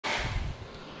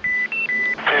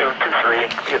3,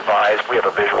 be advised we have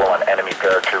a visual on enemy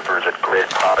paratroopers at grid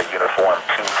Papa uniform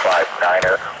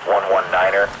 259er,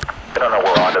 119er. I don't know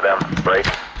we're onto them. Break.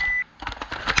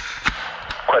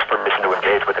 Request permission to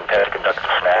engage with intent to conduct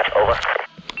a snatch. Over.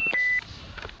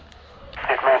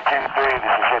 Hitman 2-3,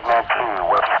 this is Hitman 2.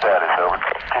 What's the status? Over.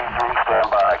 2-3, stand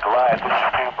by. Goliath, this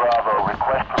is 2 Bravo.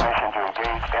 Request permission to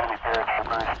engage enemy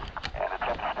paratroopers and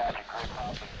attempt to snatch a grid Papa.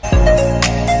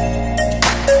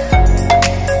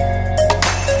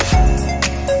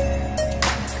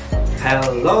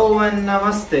 Hello and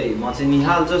नमस्ते म चाहिँ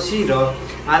निहाल जोशी र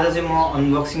आज चाहिँ म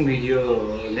unboxing video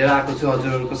लिएर आएको छु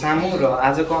हजुरहरूको सामु र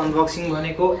आजको अनबक्सिङ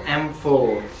भनेको M4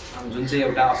 जुन चाहिँ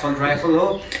एउटा असल्ट राइफल हो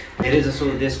धेरै जसो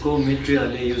देशको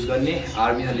मिलिट्रीहरूले युज गर्ने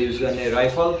आर्मीहरूले युज गर्ने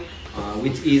राइफल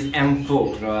विच इज M4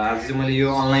 र आज चाहिँ मैले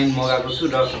यो अनलाइन मगाएको छु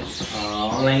र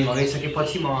अनलाइन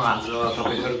मगाइसकेपछि म आज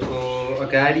तपाईहरुको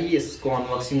अगाडि यसको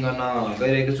अनबक्सिङ गर्न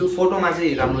गइरहेको छु फोटोमा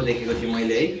चाहिँ राम्रो देखेको थिएँ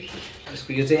मैले है यसको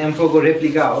यो चाहिँ M4 को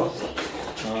रेप्लिका हो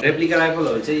रेप्लिका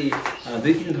राइफलहरु चाहिँ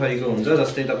दुई तीन थरीको हुन्छ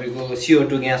जस्तै तपाईको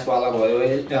CO2 ग्यास वाला भयो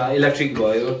इलेक्ट्रिक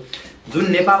भयो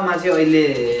जुन नेपालमा चाहिँ अहिले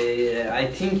आई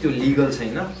थिंक त्यो लिगल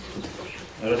छैन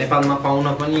र नेपालमा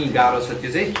पाउन पनि गाह्रो छ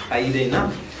त्यो चाहिँ पाइदैन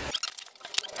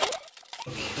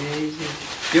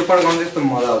यो पड्काउन चाहिँ यस्तो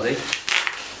मजा आउँछ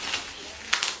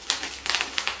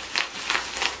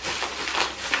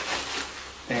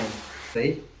है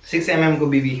 6mm को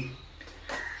BB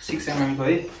 6mm को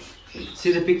है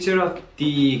see the picture of the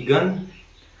gun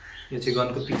यो चाहिँ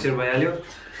गनको पिक्चर भइहाल्यो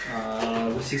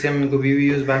 6mm को BB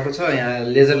युज भएको छ यहाँ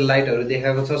लेजर लाइटहरु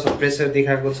देखाएको छ सप्रेसर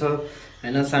देखाएको छ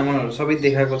हैन सामानहरु सबै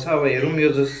देखाएको छ अब हेरौं यो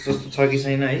जस्तो छ कि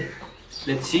छैन है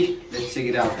let's check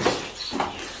it out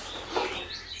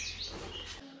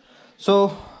so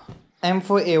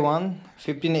M4A1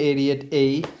 1588A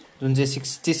जुन चाहिँ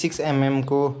 66mm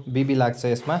को BB लाग्छ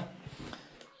यसमा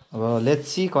अब लेट्स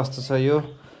सी कस्तो छ यो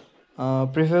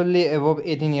preferably above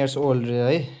 18 years old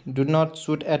है do not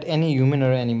shoot at any human or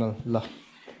animal ल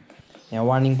यहाँ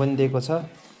वार्निङ पनि दिएको छ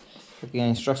यहाँ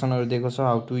इन्स्ट्रक्सनहरु दिएको छ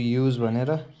हाउ टु युज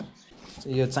भनेर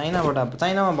यो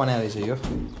चाइनामा बनाएको रहेछ यो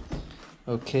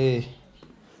ओके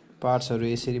पार्ट्सहरु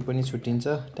यसरी पनि छुटिन्छ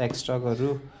ट्याग स्टकहरु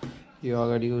यो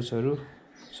अगाडि उसहरु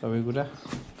सबै कुरा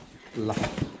ल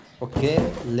okay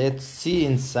let's see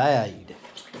inside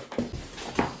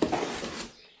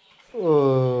oh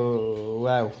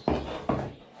wow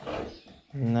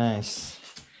nice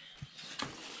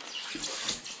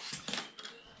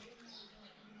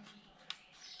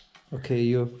okay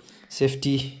यो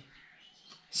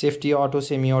सेफ्टी अटो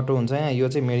सेमी अटो हुन्छ यहाँ यो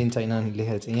चाहिँ मेड इन चाइना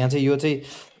लेखेको छ यहाँ चाहिँ यो चाहिँ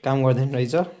काम गर्दैन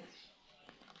रहेछ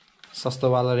सस्तो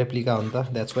वाला रेप्लिका हो नि त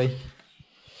दैट्स व्हाई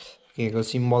केको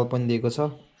सिम्बल पनि दिएको छ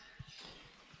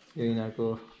यो यिनीहरुको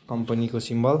कम्पनीको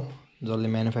सिम्बल जसले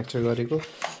म्यानुफ्याक्चर गरेको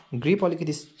ग्रिप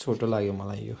अलिकति छोटो लाग्यो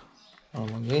मलाई यो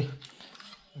नर्मली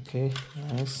ओके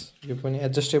नाइस यो पनि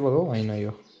एडजस्टेबल हो हैन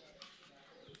यो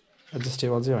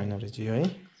एडजस्टेबल चाहिँ हैन रहेछ यो है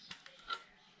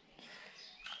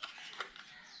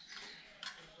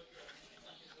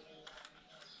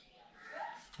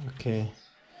ओके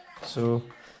सो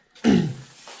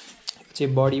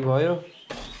चाहिँ बडी भयो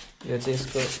यो चाहिँ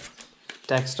यसको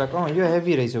ट्याग स्टक यो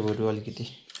हेभी रहेछ बरु अलिकति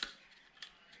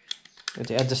यो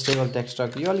चाहिँ एडजस्टेबल ट्याग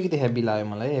स्टक यो अलिकति हेभी लाग्यो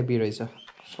मलाई हेभी रहेछ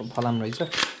सब फलाम रहेछ यो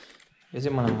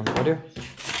चाहिँ मलाई मन पर्यो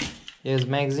Here's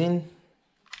magazine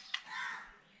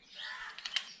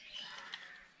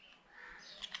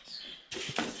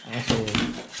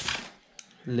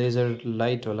लेजर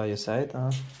लाइट होला यो सायद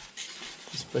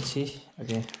त्यसपछि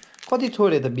ओके कति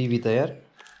थोरै त बीबी त यार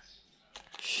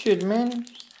शिट म्यान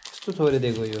कस्तो थोरै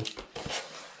दिएको यो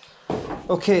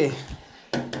ओके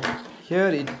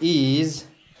हियर इट इज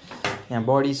यहाँ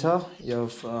बडी छ यो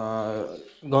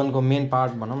गनको मेन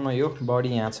पार्ट भनौं न यो बडी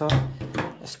यहाँ छ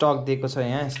स्टक दिएको छ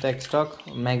यहाँ स्टक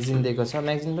म्यागजिन दिएको छ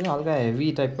म्यागजिन पनि हल्का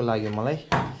हेभी टाइपको लाग्यो मलाई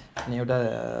अनि एउटा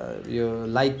यो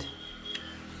लाइट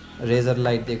रेजर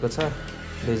लाइट दिएको छ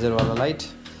रेजर वाला लाइट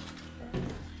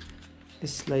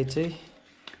यसलाई चाहिँ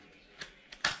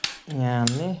यहाँ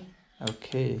हाल्ने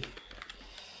ओके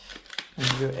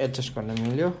यो एडजस्ट गर्न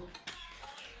मिल्यो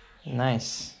नाइस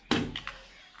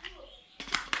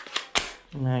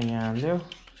यहाँ हाल्यो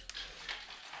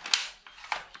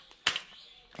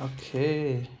ओके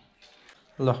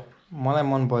ल मलाई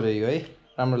मन पर्यो यो है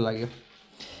राम्रो लाग्यो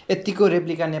यतिको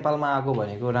रेप्लिका नेपालमा आको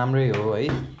भनेको राम्रै हो है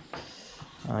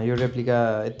यो रेप्लिका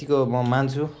यतिको म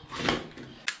मान्छु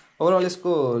ओभरअल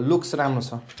यसको लुक्स राम्रो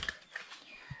छ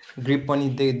ग्रिप पनि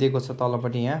दिएको छ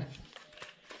तलपट्टि यहाँ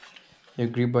यो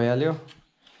ग्रिप भइहाल्यो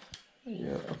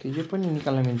यो ओके यो पनि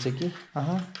निकाल्न मिल्छ कि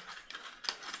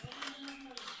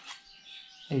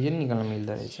यो निकाल्न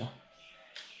मिल्दो रहेछ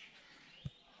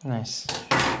नाइस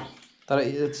तर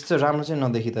त्यस्तो राम्रो चाहिँ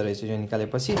नदेखिँदो रहेछ यो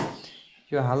निकालेपछि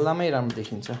यो हल्लामै राम्रो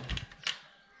देखिन्छ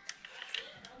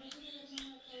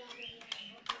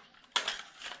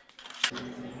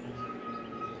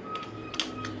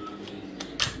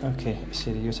ओके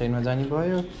यसरी यो साइडमा जाने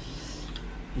भयो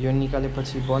यो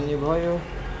निकालेपछि बन्ने भयो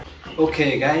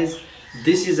okay guys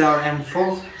this is our M4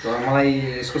 र मलाई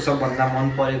यसको सबभन्दा मन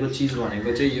परेको चिज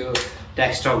भनेको चाहिँ यो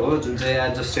टेक्स्टक हो जुन चाहिँ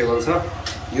एडजस्टेबल छ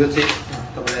यो चाहिँ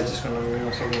तपाईले एडजस्ट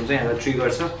गर्न सक्नुहुन्छ यहाँ ट्रिगर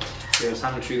छ यो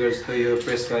सानो ट्रिगर जस्तो यो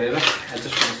प्रेस गरेर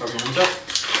एडजस्ट गर्न सक्नुहुन्छ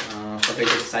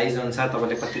तपाईको साइज अनुसार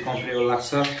तपाईले कति कम्फर्टेबल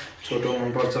लाग्छ छोटो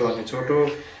मन पर्छ भने छोटो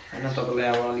हैन तपाईलाई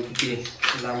अब अलिकति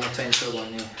लामो चाहिन्छ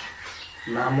भने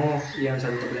लामो यो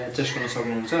अनुसार तपाईले एडजस्ट गर्न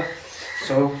सक्नुहुन्छ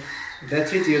सो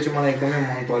द्याट्स इट यो चाहिँ मलाई एकदमै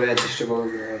मन पर्यो एडजस्टेबल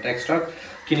टेक्स्टक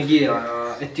किनकि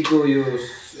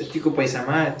यतिको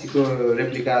पैसामा यतिको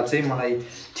रेप्लिका चाहिँ मलाई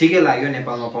ठिकै लाग्यो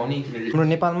नेपालमा पाउने किनकि हाम्रो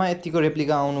नेपालमा यतिको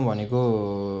रेप्लिका आउनु भनेको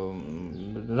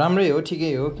राम्रै हो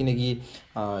ठिकै हो किनकि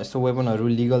यस्तो वेपनहरू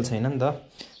लिगल छैन नि त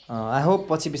आई होप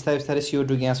पछि बिस्तारै बिस्तारै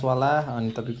CO2 ग्यासवाला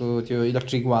अनि तपाईको त्यो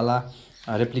इलेक्ट्रिकवाला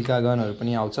रेप्लिका गनहरू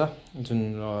पनि आउँछ जुन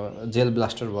जेल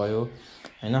ब्लास्टर भयो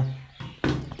हैन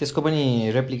त्यसको पनि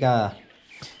रेप्लिका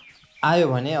आयो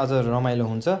भने अझ रमाइलो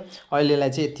हुन्छ अहिलेलाई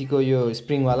चाहिँ यतिको यो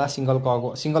स्प्रिङवाला सिंगल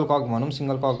कक भनौँ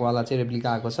सिंगल ककवाला चाहिँ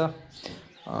रेप्लिका आएको छ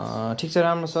ठिक छ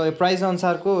राम्रो छ यो प्राइस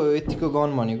अनुसारको यतिको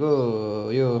गन भनेको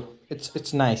यो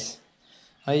इट्स नाइस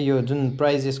है यो जुन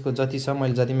प्राइस यसको जति छ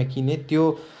मैले जतिमा किने त्यो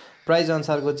प्राइस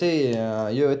अनुसारको चाहिँ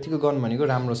यो यतिको गन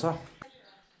भनेको राम्रो छ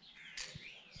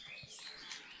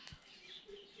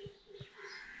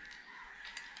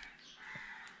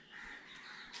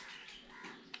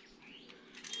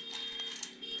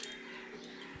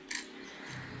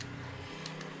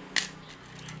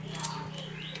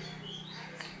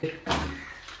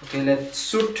Okay, let's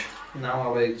shoot. Now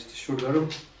अब shoot गरौँ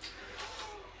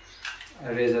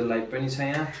रेजर लाइट पनि छ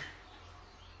यहाँ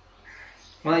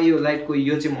मलाई यो लाइटको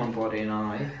यो चाहिँ मन परेन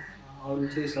है अरु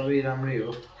चाहिँ सबै राम्रै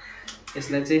हो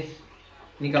यसलाई चाहिँ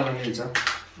निकाल्न मिल्छ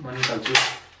म निकाल्छु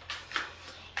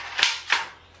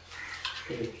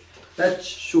let's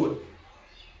shoot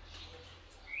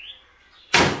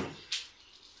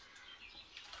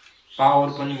पावर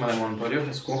पनि मलाई मन पर्यो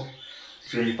यसको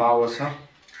जुन पावर छ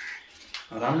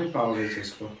राम्रै पावर रहेछ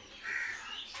यसको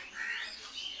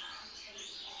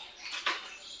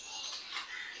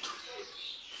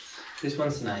this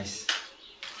once nice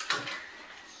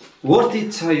worth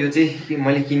it छ यो चाहिँ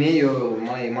मैले किने यो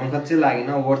मलाई मनकत चाहिँ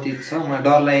लागेन वर्थ इट छ मलाई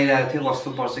डर लागिरहेको थियो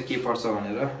कस्तो पर्छ के पर्छ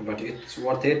भनेर बट इट्स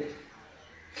वर्थ इट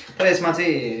तर यसमा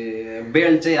चाहिँ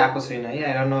बेल्ट चाहिँ आएको छैन है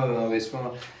आई डोन्ट नो यसमा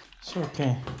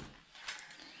ओके